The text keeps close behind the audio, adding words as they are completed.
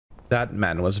That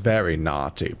man was very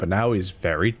naughty, but now he's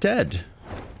very dead.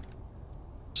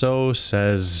 So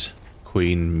says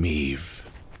Queen Meve.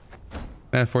 Can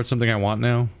I afford something I want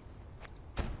now?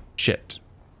 Shit.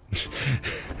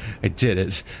 I did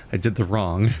it. I did the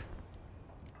wrong.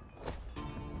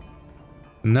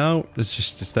 No,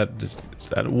 it's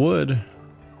that wood.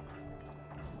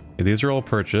 Okay, these are all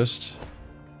purchased.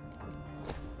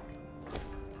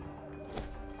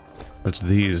 What's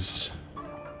these?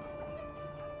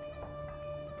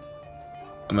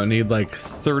 I'm gonna need like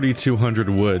 3,200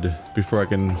 wood before I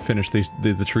can finish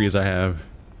the trees I have.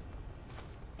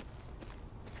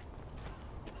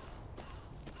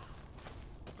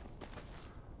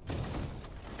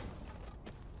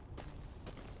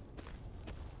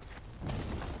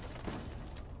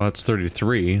 Well, that's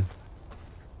 33.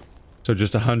 So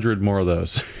just 100 more of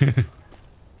those.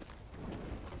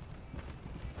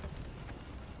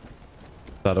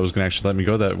 Thought it was gonna actually let me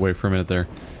go that way for a minute there.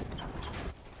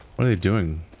 What are they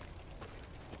doing?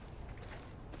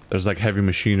 There's like heavy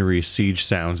machinery siege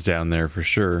sounds down there for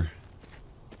sure.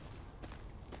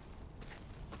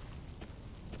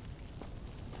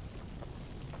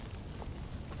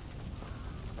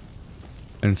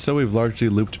 And so we've largely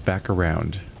looped back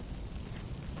around.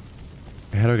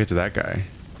 How do I get to that guy?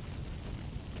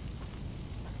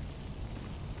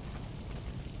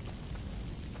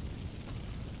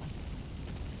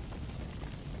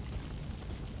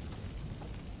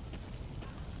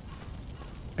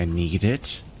 I need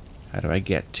it. How do I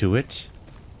get to it?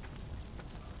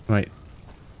 Wait.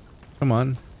 Come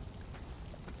on.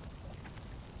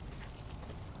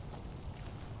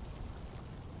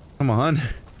 Come on.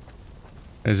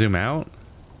 I zoom out?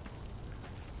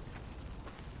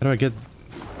 How do I get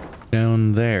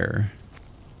down there?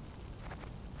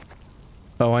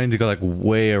 Oh, I need to go like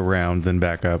way around then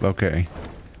back up. Okay.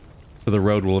 So the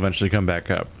road will eventually come back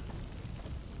up.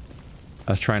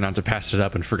 I was trying not to pass it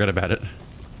up and forget about it.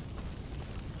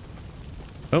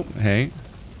 Oh, hey.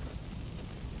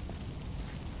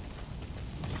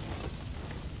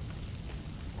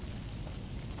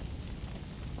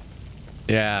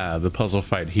 Yeah, the puzzle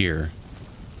fight here.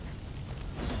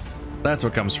 That's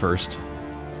what comes first.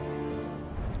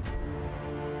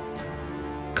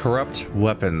 Corrupt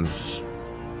weapons.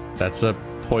 That's a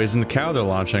poisoned cow they're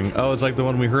launching. Oh, it's like the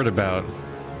one we heard about.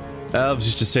 Elves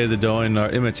used to say the Doin are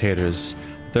imitators.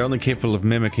 They're only capable of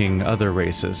mimicking other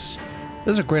races.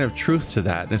 There's a grain of truth to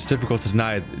that, and it's difficult to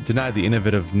deny the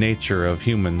innovative nature of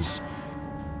humans.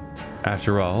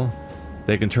 After all,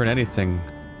 they can turn anything,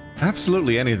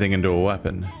 absolutely anything, into a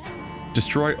weapon.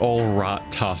 Destroy all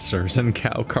rot tossers and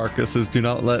cow carcasses. Do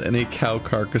not let any cow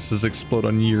carcasses explode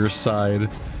on your side.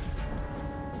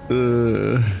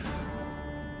 They're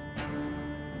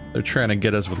trying to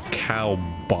get us with cow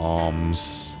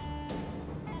bombs.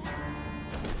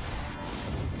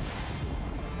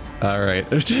 Alright.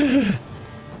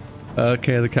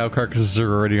 Okay, the cow carcasses are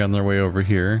already on their way over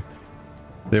here.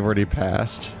 They've already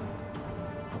passed.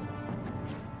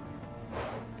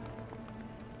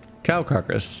 Cow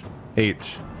carcass.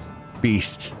 8.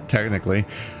 Beast, technically.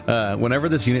 Whenever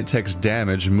this unit takes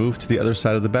damage, move to the other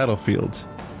side of the battlefield.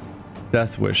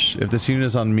 Death Wish. If this unit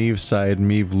is on Meve's side,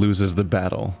 Meve loses the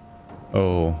battle.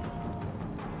 Oh.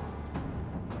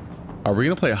 Are we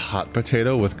gonna play a hot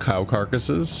potato with cow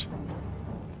carcasses?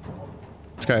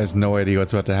 This guy has no idea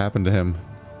what's about to happen to him.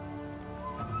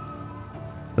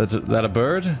 That a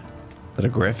bird? That a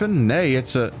griffin? Nay,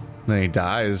 it's a... Then he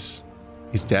dies.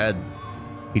 He's dead.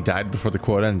 He died before the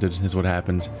quote ended, is what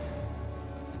happened.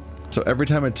 So every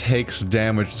time it takes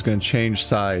damage, it's going to change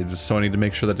sides, so I need to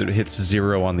make sure that it hits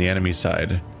 0 on the enemy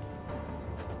side.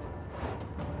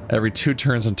 Every 2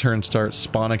 turns on turn start,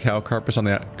 spawn a cow carcass on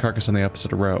the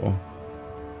opposite row.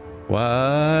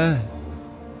 What?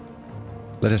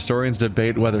 Let historians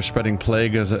debate whether spreading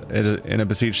plague in a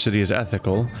besieged city is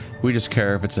ethical. We just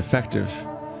care if it's effective.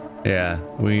 Yeah,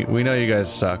 we know you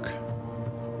guys suck.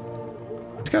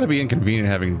 It's gotta be inconvenient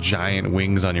having giant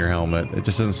wings on your helmet. It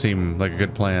just doesn't seem like a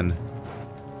good plan.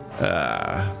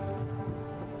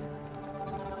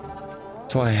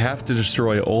 So I have to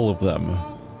destroy all of them.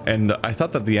 And I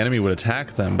thought that the enemy would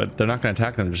attack them, but they're not gonna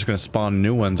attack them. They're just gonna spawn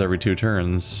new ones every 2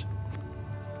 turns.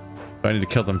 But I need to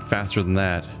kill them faster than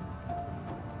that.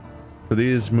 So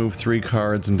these move 3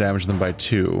 cards and damage them by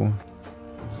 2.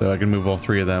 So I can move all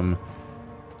 3 of them.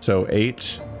 So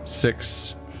 8,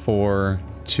 6, 4,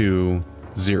 2,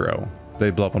 0. They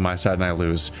blow up on my side and I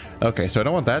lose. Okay, so I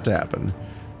don't want that to happen.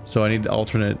 So I need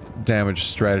alternate damage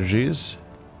strategies.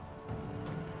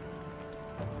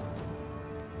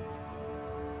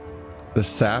 The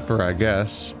sapper, I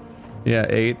guess. Yeah,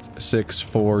 8, 6,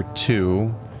 4,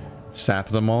 2. sap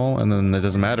them all, and then it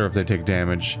doesn't matter if they take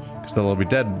damage, because they'll all be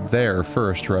dead there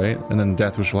first, right? And then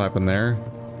death wish will happen there.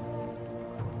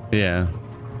 Yeah.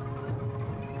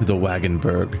 The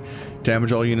Wagenberg.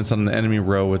 Damage all units on the enemy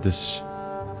row with this...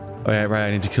 Oh yeah, right,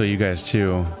 I need to kill you guys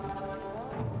too.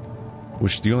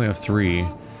 Which, you only have 3.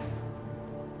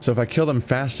 So if I kill them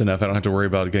fast enough, I don't have to worry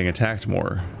about getting attacked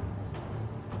more.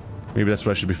 Maybe that's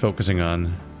what I should be focusing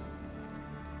on.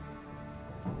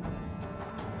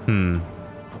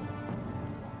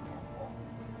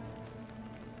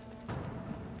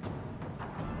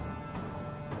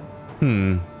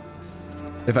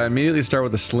 If I immediately start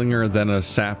with a slinger, then a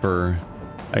sapper,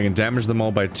 I can damage them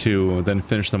all by 2, then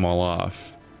finish them all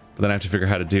off. But then I have to figure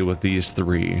out how to deal with these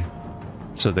 3,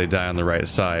 so they die on the right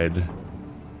side.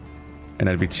 And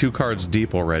I'd be 2 cards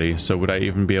deep already, so would I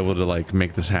even be able to, like,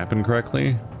 make this happen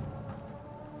correctly?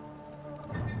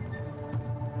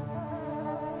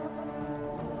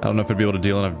 I don't know if I'd be able to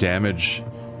deal enough damage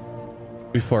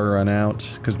before I run out,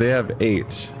 because they have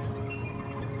 8.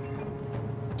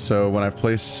 So when I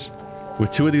place... With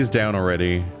 2 of these down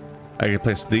already, I can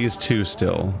place these 2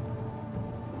 still.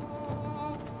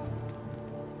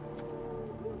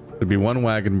 There'd be 1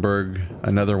 Wagenberg,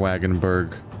 another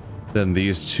Wagenberg, then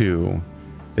these 2.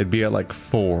 They'd be at like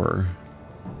 4.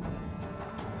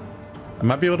 I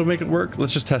might be able to make it work.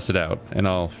 Let's just test it out, and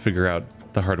I'll figure out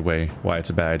the hard way why it's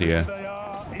a bad idea,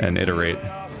 and iterate.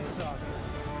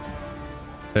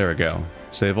 There we go.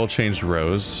 So they've all changed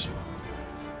rows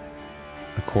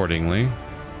accordingly.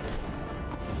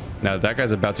 Now that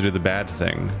guy's about to do the bad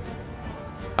thing.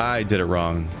 I did it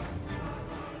wrong.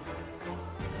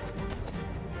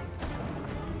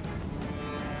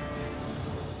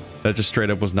 That just straight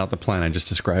up was not the plan I just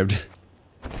described.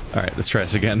 Alright, let's try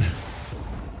this again.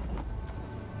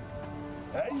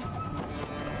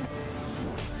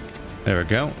 There we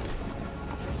go.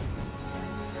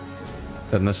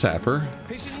 Then the sapper.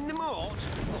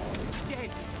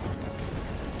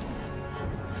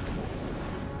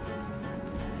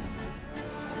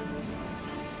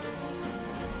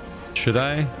 Should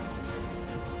I?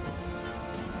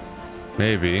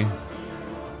 Maybe.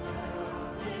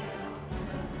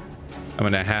 I'm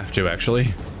gonna have to,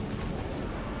 actually.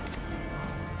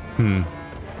 Now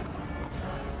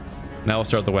we'll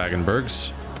start the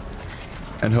Wagenbergs.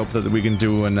 And hope that we can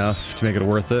do enough to make it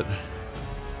worth it.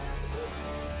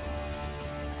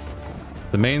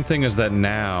 The main thing is that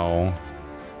now...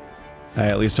 I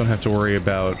at least don't have to worry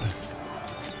about...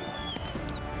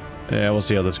 Yeah, we'll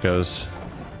see how this goes.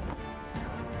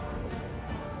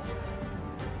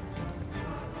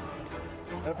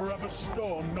 Ever have a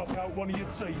storm knock out one of your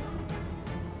teeth?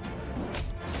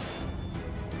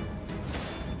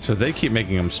 So they keep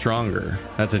making them stronger.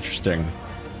 That's interesting.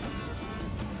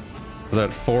 So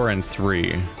that 4 and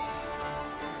 3.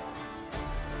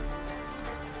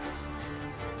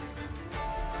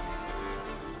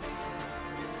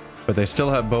 But they still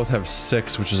have both have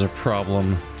 6, which is a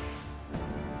problem.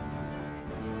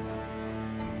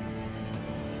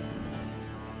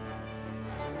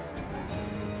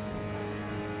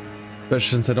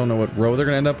 Especially since I don't know what row they're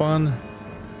gonna end up on.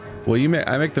 Well,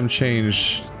 I make them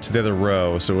change to the other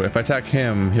row, so if I attack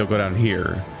him, he'll go down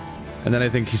here. And then I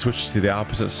think he switches to the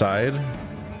opposite side.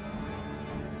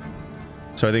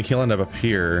 So I think he'll end up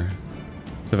here.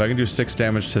 So if I can do 6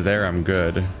 damage to there, I'm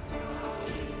good.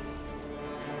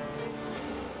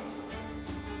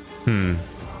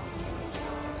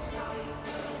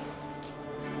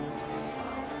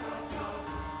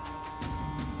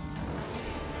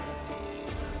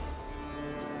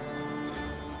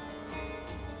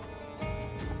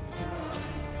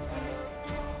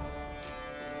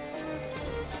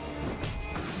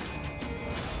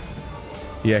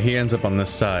 Yeah, he ends up on this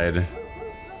side.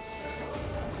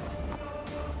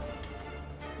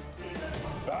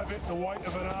 I've hit the white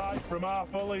of an eye from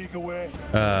half a league away.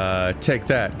 Take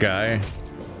that, guy.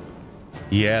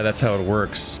 Yeah, that's how it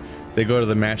works. They go to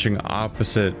the matching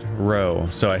opposite row.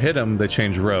 So I hit them, they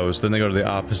change rows, then they go to the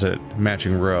opposite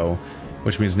matching row,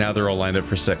 which means now they're all lined up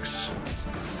for 6.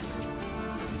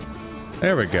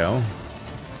 There we go.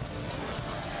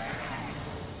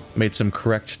 Made some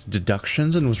correct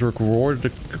deductions and was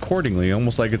rewarded accordingly,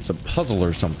 almost like it's a puzzle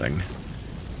or something.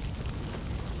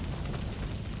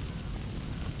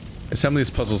 Some of these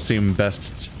puzzles seem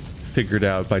best figured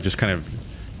out by just kind of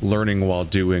learning while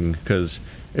doing, because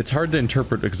it's hard to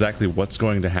interpret exactly what's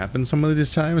going to happen some of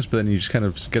these times, but then you just kind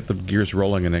of get the gears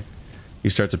rolling and you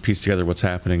start to piece together what's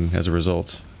happening as a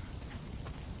result.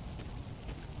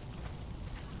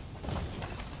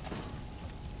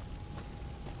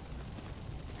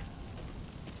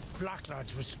 Black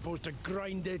lads were supposed to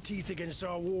grind their teeth against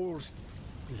our walls.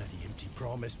 Bloody empty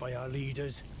promise by our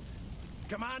leaders.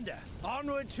 Commander,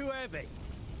 onward to Abbey.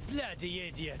 Bloody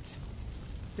idiots.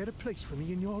 There a place for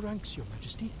me in your ranks, Your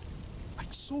Majesty?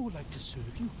 I'd so like to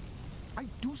serve you. I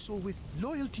do so with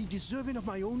loyalty deserving of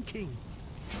my own king.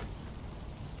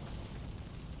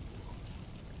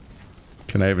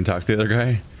 Can I even talk to the other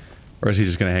guy? Or is he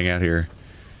just gonna hang out here?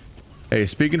 Hey,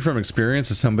 speaking from experience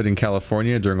as somebody in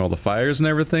California during all the fires and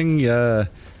everything, yeah,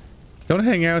 don't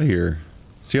hang out here.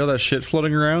 See all that shit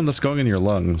floating around? That's going in your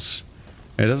lungs.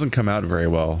 It doesn't come out very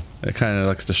well. It kind of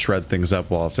likes to shred things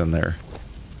up while it's in there.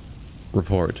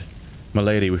 Report.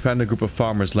 Milady, we found a group of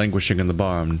farmers languishing in the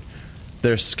barn.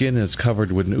 Their skin is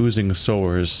covered with oozing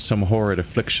sores, some horrid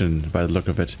affliction by the look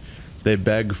of it. They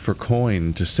beg for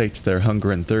coin to sate their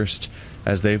hunger and thirst,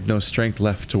 as they've no strength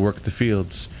left to work the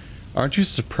fields. Aren't you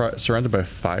surrounded by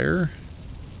fire?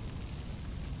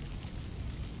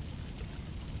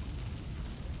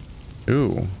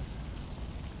 Ooh.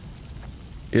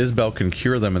 Isbel can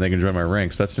cure them and they can join my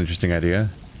ranks. That's an interesting idea.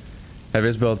 Have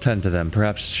Isbel tend to them.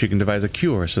 Perhaps she can devise a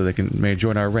cure so they may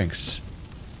join our ranks.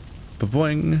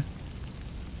 Ba-boing.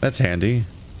 That's handy.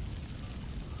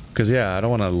 Because, yeah, I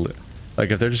don't want to... Like,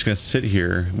 if they're just going to sit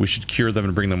here, we should cure them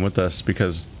and bring them with us,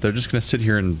 because they're just going to sit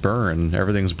here and burn.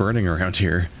 Everything's burning around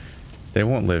here. They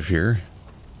won't live here.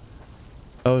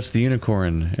 Oh, it's the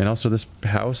unicorn. And also this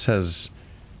house has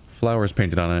flowers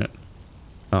painted on it.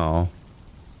 Oh.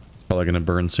 It's probably going to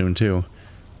burn soon, too.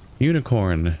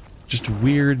 Unicorn. Just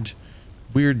weird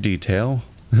detail.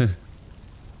 I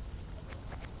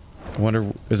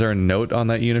wonder, is there a note on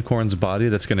that unicorn's body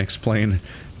that's going to explain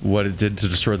what it did to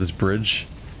destroy this bridge?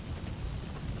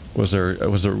 Was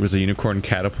a unicorn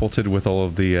catapulted with all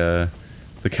of the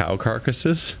cow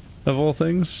carcasses of all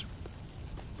things?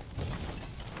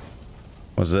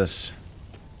 What's this?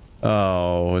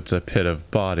 Oh, it's a pit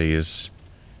of bodies.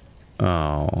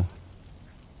 Oh.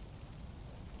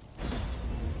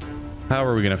 How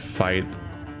are we gonna fight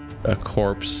a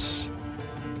corpse?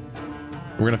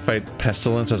 We're gonna fight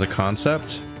Pestilence as a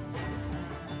concept?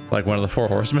 Like one of the four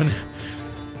horsemen?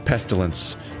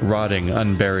 Pestilence, rotting,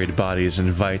 unburied bodies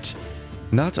invite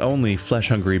not only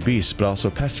flesh-hungry beasts, but also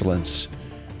pestilence.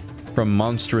 From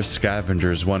monstrous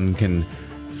scavengers one can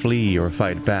flee or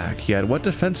fight back, yet what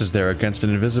defense is there against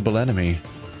an invisible enemy?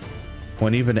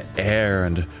 When even air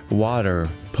and water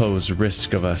pose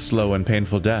risk of a slow and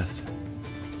painful death.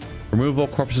 Remove all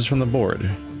corpses from the board.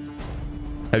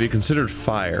 Have you considered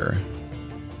fire?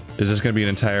 Is this going to be an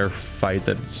entire fight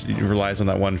that relies on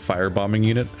that one firebombing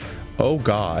unit? Oh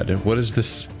god, what is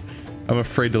this? I'm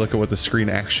afraid to look at what the screen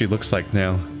actually looks like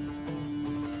now.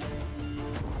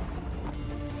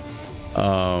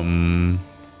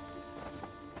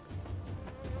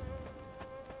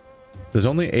 There's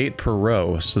only 8 per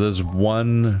row, so there's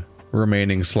 1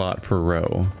 remaining slot per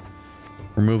row.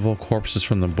 Remove all corpses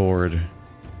from the board.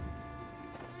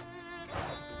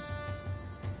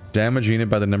 Damage unit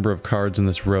by the number of cards in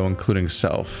this row, including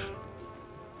self.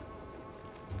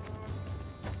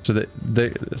 So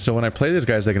so when I play these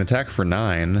guys, they can attack for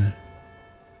 9.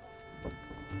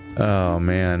 Oh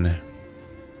man.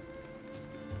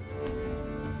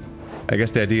 I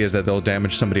guess the idea is that they'll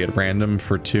damage somebody at random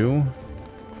for 2.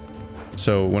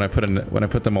 So when I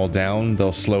put them all down,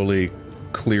 they'll slowly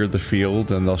clear the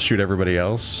field and they'll shoot everybody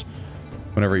else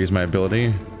whenever I use my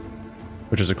ability,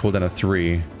 which is a cooldown of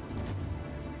 3.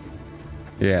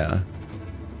 Yeah.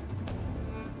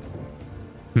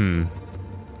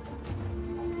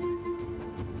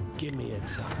 Give me a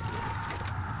target.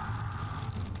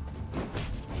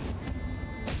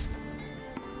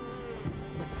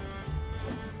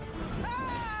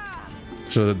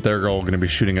 So that they're all going to be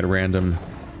shooting at random.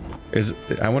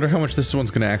 I wonder how much this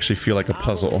one's going to actually feel like a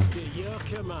puzzle.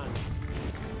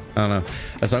 I don't know.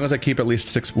 As long as I keep at least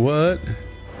 6... What?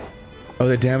 Oh,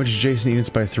 they damage adjacent units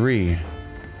by 3.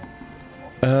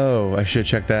 Oh, I should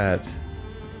check that.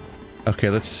 Okay,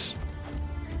 let's...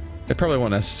 It probably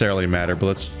won't necessarily matter, but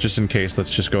let's just in case,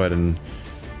 let's just go ahead and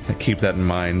keep that in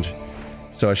mind.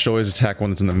 So I should always attack one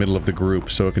that's in the middle of the group,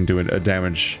 so it can do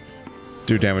damage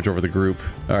over the group.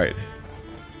 All right.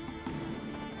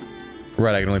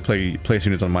 Right, I can only place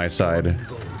units on my side.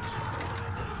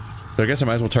 So I guess I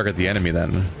might as well target the enemy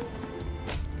then.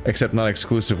 Except not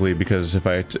exclusively, because if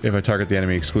I target the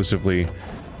enemy exclusively,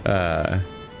 I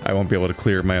won't be able to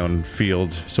clear my own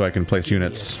field, so I can place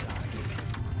units.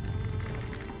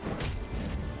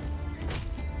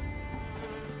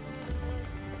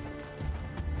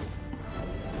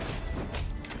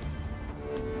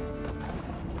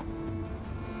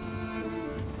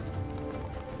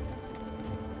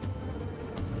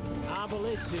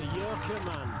 Ballista, your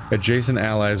command. Adjacent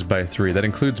allies by 3. That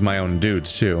includes my own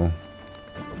dudes, too.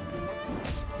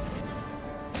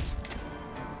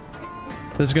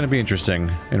 This is going to be interesting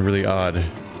and really odd.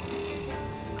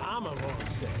 I'm a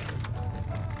monster.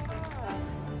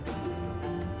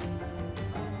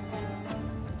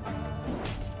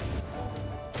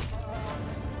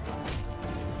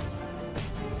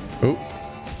 Oh.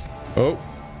 Oh.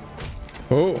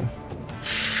 Oh.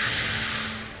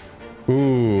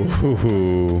 Ooh.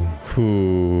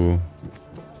 Ooh.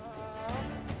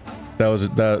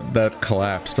 That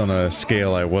collapsed on a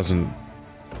scale I wasn't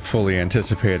fully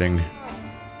anticipating.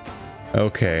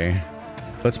 Okay.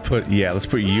 Let's put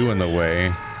you in the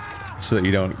way so that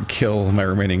you don't kill my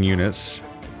remaining units.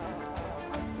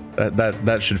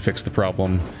 That should fix the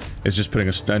problem. It's just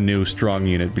putting a new strong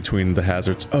unit between the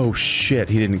hazards. Oh shit,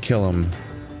 he didn't kill him.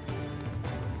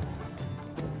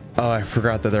 Oh, I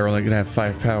forgot that they're only gonna have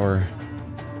 5 power.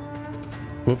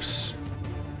 Whoops.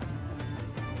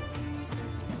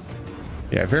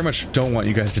 Yeah, I very much don't want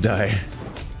you guys to die.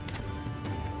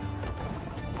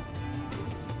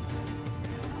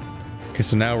 Okay,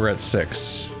 so now we're at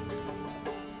 6.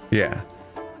 Yeah.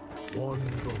 One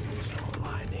bullet's all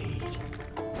I need.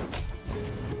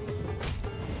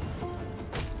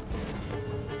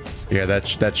 Yeah,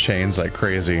 that chain's like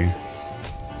crazy.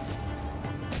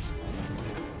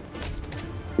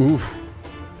 Oof.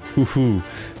 Ooh.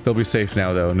 They'll be safe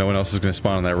now, though. No one else is going to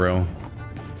spawn on that row.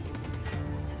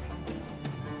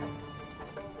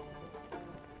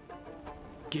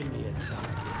 Give me a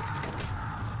target.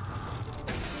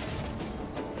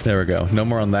 There we go. No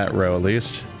more on that row, at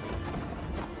least.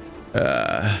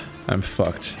 I'm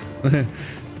fucked.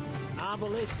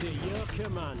 Ballista, your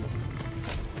command.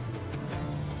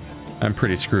 I'm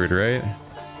pretty screwed, right?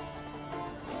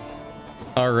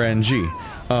 RNG.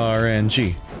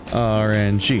 RNG.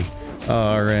 RNG.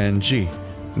 RNG.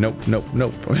 Nope, nope,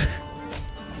 nope.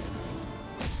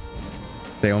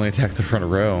 They only attack the front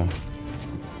row.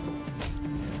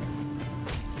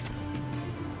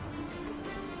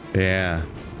 Yeah.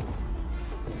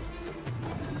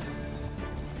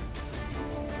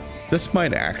 This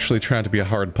might actually turn out to be a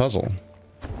hard puzzle.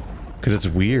 Because it's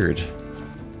weird.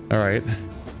 Alright.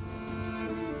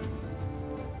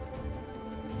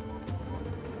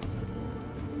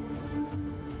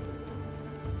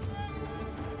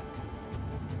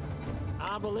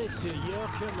 Ballista, your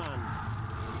command.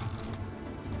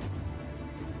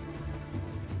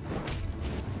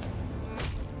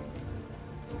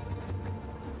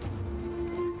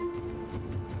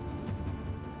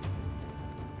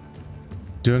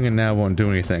 Doing it now won't do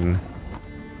anything.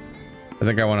 I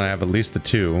think I want to have at least the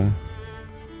 2.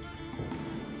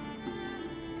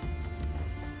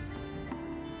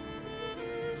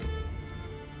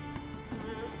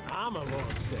 I'm a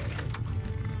monster.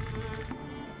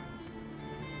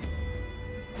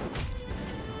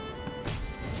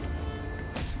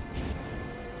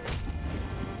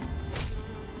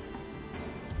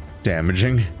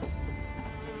 Damaging.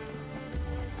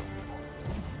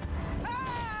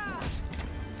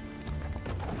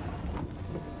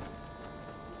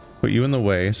 Put you in the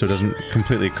way so it doesn't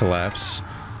completely collapse.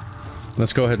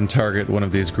 Let's go ahead and target one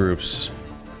of these groups.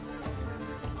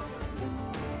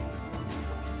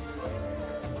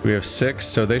 We have 6,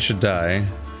 so they should die.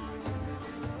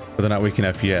 But they're not weak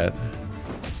enough yet.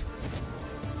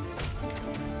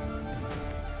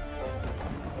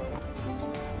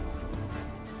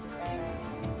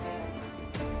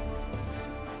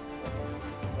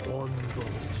 One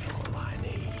bullet's all I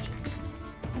need.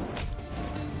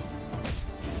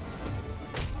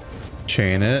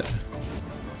 Chain it.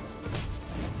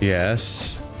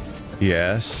 Yes.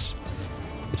 Yes.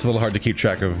 It's a little hard to keep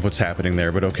track of what's happening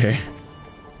there, but okay.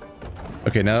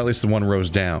 Okay, now at least the one row's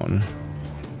down.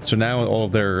 So now all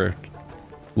of their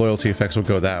loyalty effects will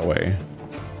go that way.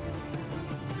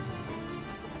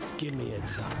 Give me a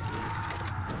target.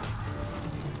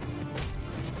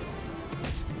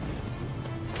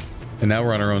 And now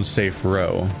we're on our own safe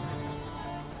row.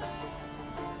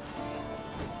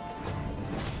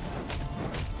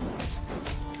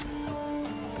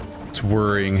 It's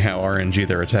worrying how RNG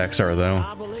their attacks are, though.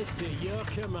 Ballista, your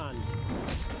command.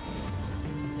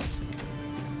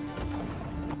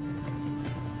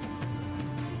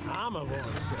 I'm a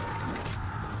monster.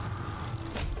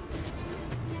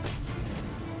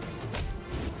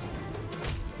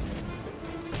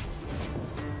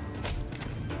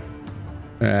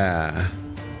 Ah.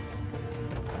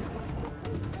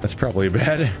 That's probably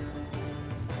bad.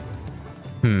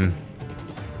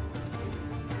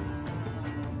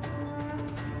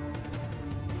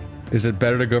 Is it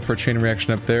better to go for a chain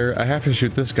reaction up there? I have to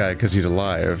shoot this guy because he's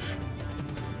alive.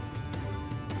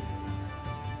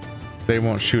 They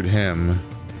won't shoot him.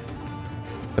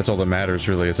 That's all that matters,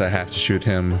 really, is I have to shoot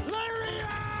him. Lyria!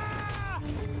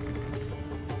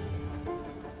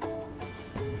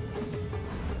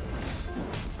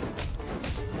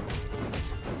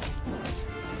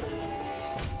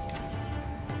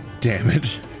 damn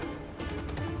it.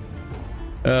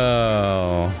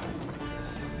 Oh.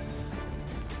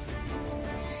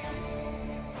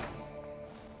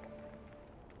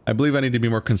 I believe I need to be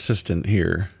more consistent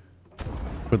here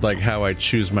with like how I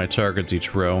choose my targets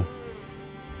each row.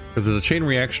 Because there's a chain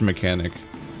reaction mechanic,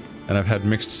 and I've had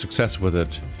mixed success with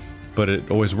it, but it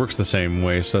always works the same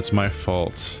way, so that's my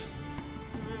fault.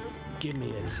 Give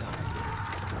me a time.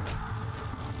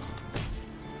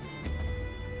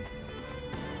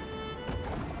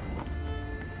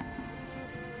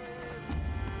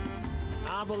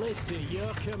 Ballista, your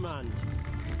command.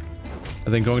 I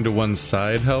think going to one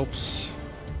side helps.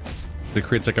 It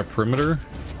creates like a perimeter.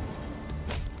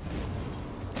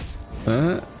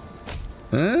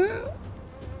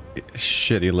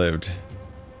 Shit, he lived.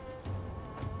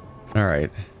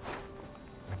 Alright.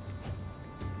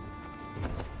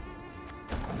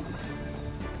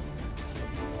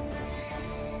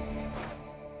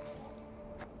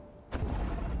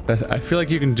 I feel like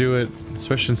you can do it,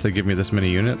 especially since they give me this many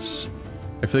units.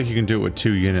 I feel like you can do it with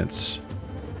 2 units.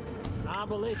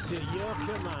 Ballista, your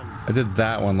command. I did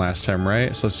that one last time,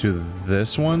 right? So let's do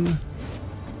this one.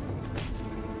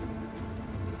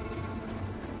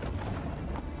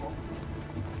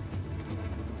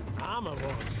 Armor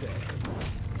won't say.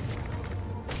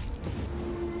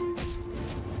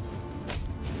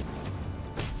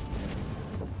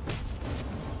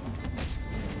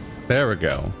 There we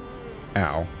go.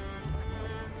 Ow.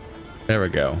 There we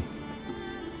go.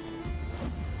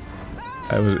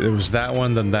 It was that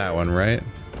one, then that one, right?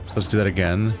 So let's do that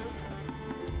again.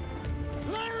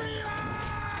 Lyria!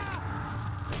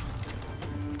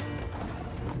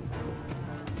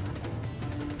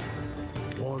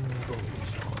 One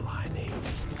boat's all I need.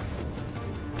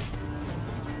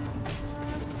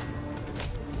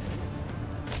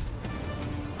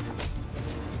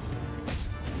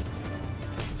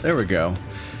 There we go.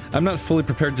 I'm not fully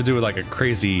prepared to do like a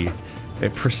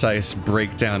precise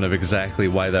breakdown of exactly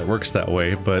why that works that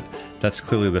way, but that's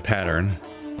clearly the pattern.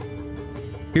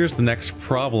 Here's the next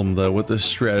problem though with this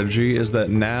strategy, is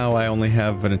that now I only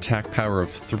have an attack power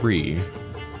of 3.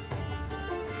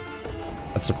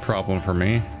 That's a problem for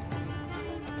me.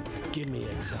 Give me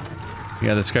a time.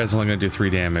 Yeah, this guy's only gonna do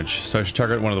 3 damage, so I should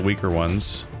target one of the weaker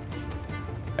ones.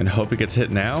 And hope he gets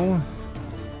hit now?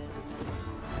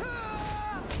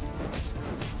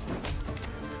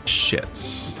 Shit.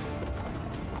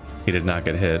 He did not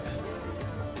get hit.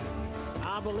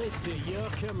 Ballista, your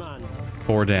command.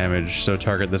 4 damage, so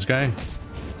target this guy.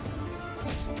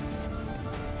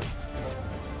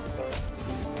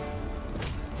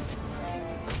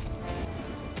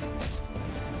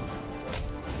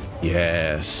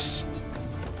 Yes.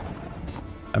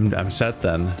 I'm set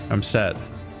then. I'm set.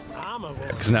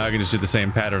 Because now I can just do the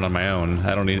same pattern on my own.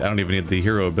 I don't even need the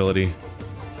hero ability.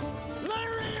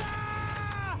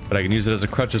 But I can use it as a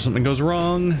crutch if something goes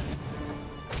wrong.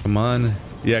 Come on.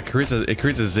 Yeah, it creates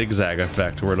a zigzag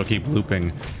effect where it'll keep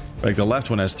looping. Like the left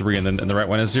one has 3 and the right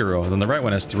one has 0. And then the right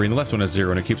one has 3 and the left one has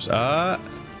 0, and it keeps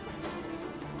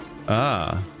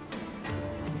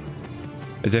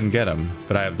It didn't get him,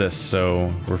 but I have this,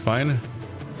 so we're fine.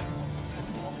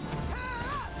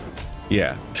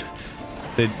 Yeah.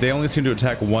 They only seem to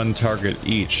attack 1 target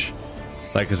each.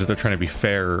 Like as if they're trying to be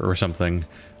fair or something.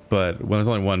 But when there's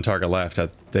only 1 target left,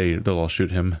 they'll all shoot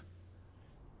him.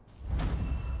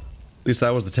 At least that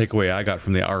was the takeaway I got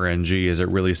from the RNG, is it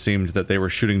really seemed that they were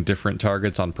shooting different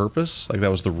targets on purpose. Like that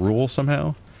was the rule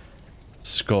somehow.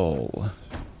 Skull.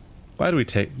 Why do we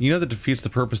take... You know that defeats the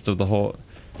purpose of the whole...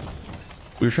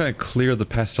 We were trying to clear the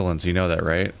pestilence, you know that,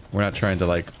 right? We're not trying to,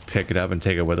 like, pick it up and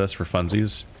take it with us for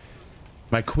funsies.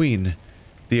 My queen,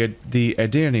 the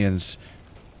Addictives,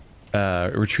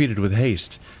 retreated with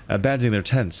haste, abandoning their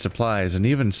tents, supplies, and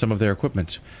even some of their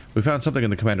equipment. We found something in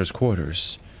the commander's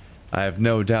quarters. I have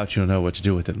no doubt you'll know what to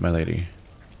do with it, my lady.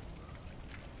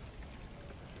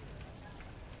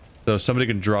 So somebody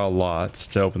can draw lots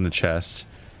to open the chest,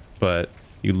 but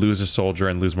you lose a soldier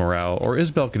and lose morale, or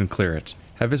Isabel can clear it.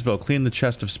 Have Isabel clean the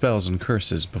chest of spells and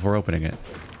curses before opening it.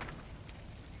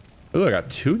 Ooh, I got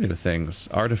 2 new things.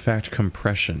 Artifact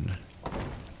compression.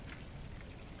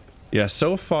 Yeah,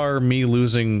 so far me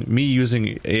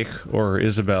using Ich or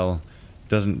Isabel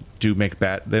doesn't make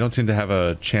bad. They don't seem to have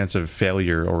a chance of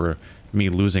failure or me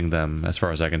losing them, as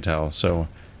far as I can tell. So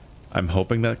I'm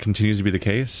hoping that continues to be the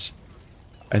case.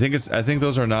 I think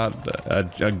those are not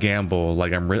a gamble.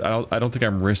 Like I don't think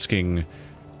I'm risking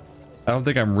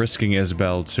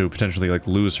Isabel to potentially like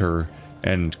lose her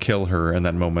and kill her in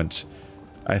that moment.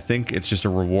 I think it's just a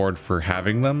reward for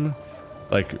having them,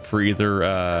 like for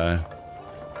either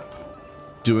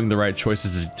doing the right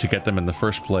choices to get them in the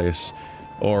first place,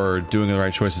 or doing the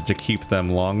right choices to keep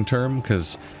them long term,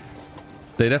 because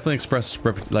they definitely express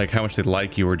like how much they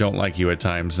like you or don't like you at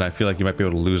times, and I feel like you might be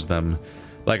able to lose them.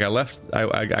 Like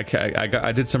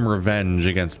I did some revenge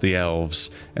against the elves,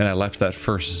 and I left that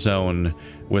first zone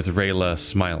with Rayla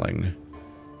smiling,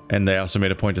 and they also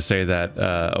made a point to say that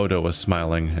Odo was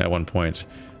smiling at one point.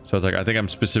 So I was like, I think I'm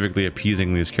specifically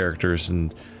appeasing these characters,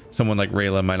 and someone like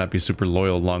Rayla might not be super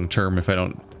loyal long term if I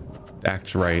don't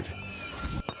act right.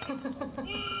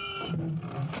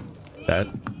 That.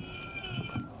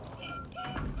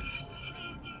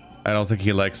 I don't think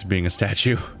he likes being a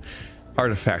statue.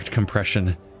 Artifact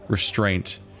compression.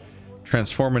 Restraint.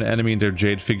 Transform an enemy into a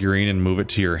jade figurine and move it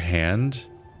to your hand.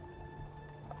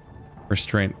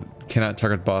 Restraint. Cannot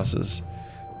target bosses.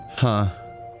 Huh.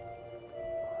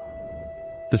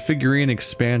 The figurine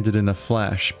expanded in a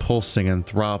flash, pulsing and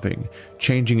throbbing,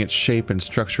 changing its shape and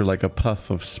structure like a puff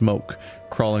of smoke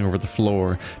crawling over the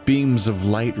floor. Beams of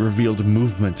light revealed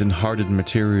movement in hardened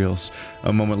materials.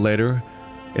 A moment later,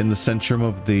 in the centrum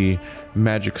of the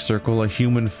magic circle, a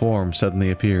human form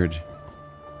suddenly appeared.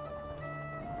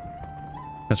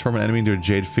 Transform an enemy into a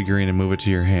jade figurine and move it to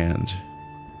your hand.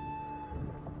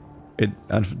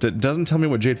 It doesn't tell me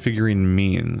what jade figurine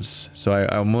means, so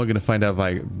I'm only going to find out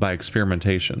by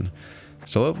experimentation.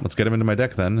 So let's get him into my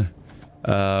deck then.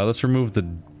 Let's remove the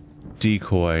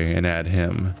decoy and add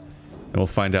him. And we'll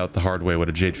find out the hard way what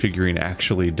a jade figurine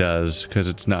actually does, because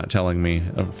it's not telling me,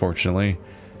 unfortunately.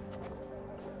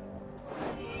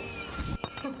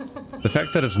 The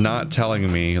fact that it's not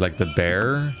telling me, like the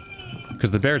bear,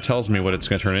 because the bear tells me what it's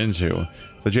going to turn into.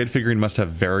 The jade figurine must have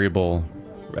variable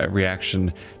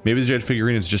reaction. Maybe the jade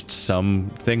figurine is just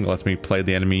something that lets me play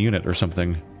the enemy unit or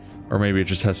something. Or maybe it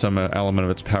just has some element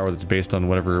of its power that's based on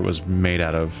whatever it was made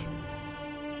out of.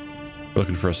 We're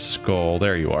looking for a skull.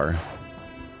 There you are.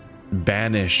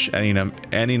 Banish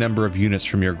any number of units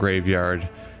from your graveyard,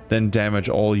 then damage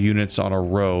all units on a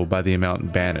row by the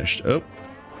amount banished. Oh.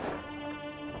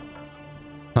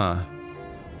 Huh.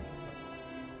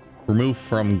 Remove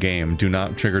from game. Do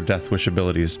not trigger Death Wish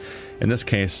abilities. In this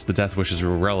case, the Death Wishes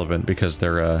are irrelevant because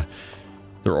they're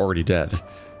already dead.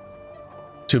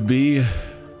 To be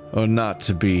or not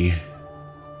to be?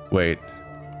 Wait.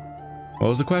 What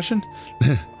was the question?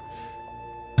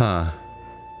 Huh.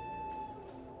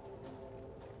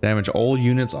 Damage all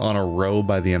units on a row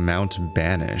by the amount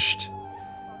banished.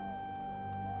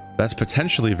 That's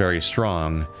potentially very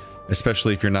strong,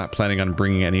 especially if you're not planning on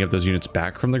bringing any of those units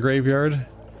back from the graveyard.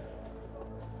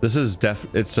 This is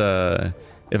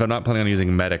if I'm not planning on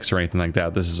using medics or anything like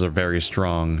that, this is a very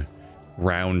strong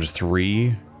round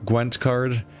 3 Gwent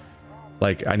card.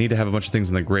 Like, I need to have a bunch of things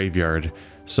in the graveyard,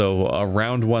 so a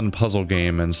round 1 puzzle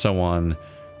game and so on,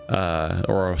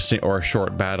 or a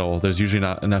short battle, there's usually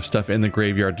not enough stuff in the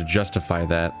graveyard to justify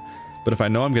that. But if I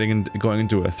know I'm going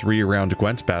into a 3-round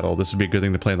Gwent battle, this would be a good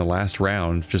thing to play in the last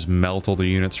round. Just melt all the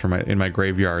units from in my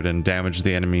graveyard and damage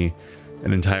the enemy,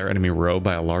 an entire enemy row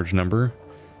by a large number.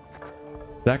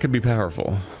 That could be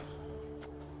powerful.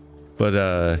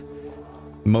 But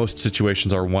most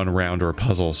situations are 1 round or a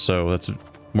puzzle, so that's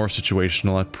more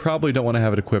situational. I probably don't want to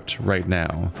have it equipped right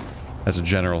now as a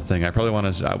general thing. I probably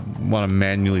want to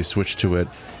manually switch to it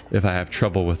if I have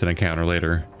trouble with an encounter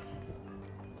later.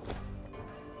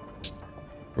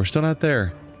 We're still not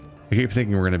there. I keep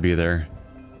thinking we're going to be there.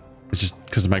 It's just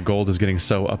because my gold is getting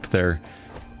so up there.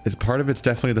 Part of it's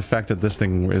definitely the fact that this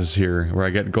thing is here, where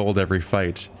I get gold every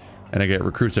fight, and I get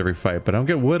recruits every fight, but I don't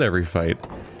get wood every fight.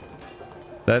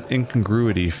 That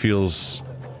incongruity feels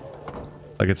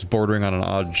like it's bordering on an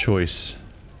odd choice.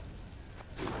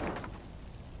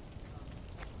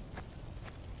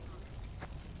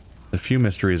 A few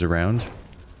mysteries around.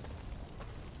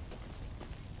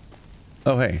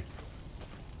 Oh, hey.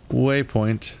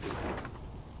 Waypoint.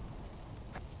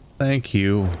 Thank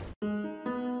you.